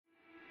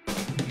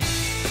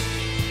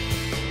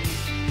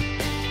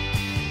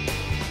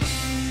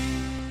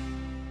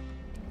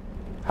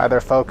Hi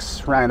there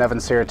folks, Ryan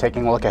Evans here,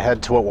 taking a look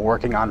ahead to what we're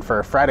working on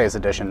for Friday's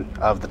edition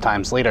of the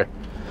Times Leader.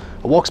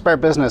 A Wilkes-Barre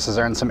business has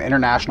earned some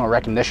international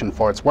recognition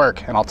for its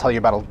work, and I'll tell you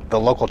about the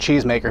local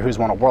cheesemaker who's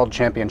won a World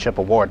Championship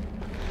award.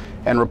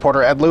 And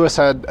reporter Ed Lewis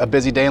had a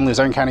busy day in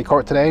Luzerne County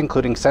Court today,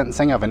 including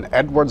sentencing of an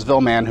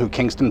Edwardsville man who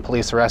Kingston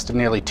police arrested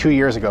nearly 2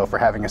 years ago for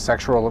having a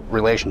sexual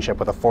relationship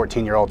with a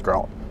 14-year-old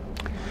girl.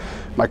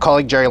 My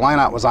colleague Jerry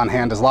Lynott was on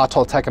hand as La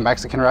Tolteca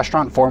Mexican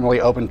restaurant formally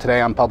opened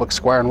today on Public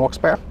Square in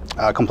Wilkes-Barre,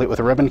 complete with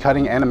a ribbon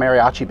cutting and a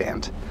mariachi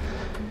band.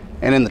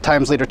 And in the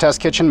Times Leader Test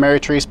Kitchen, Mary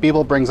Therese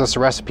Biebel brings us a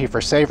recipe for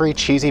savory,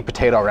 cheesy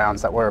potato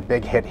rounds that were a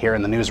big hit here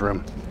in the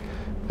newsroom.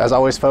 As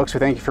always, folks,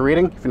 we thank you for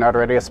reading. If you're not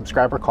already a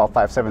subscriber, call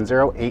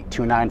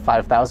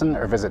 570-829-5000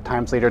 or visit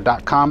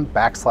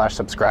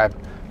timesleader.com/subscribe.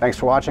 Thanks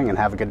for watching and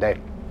have a good day.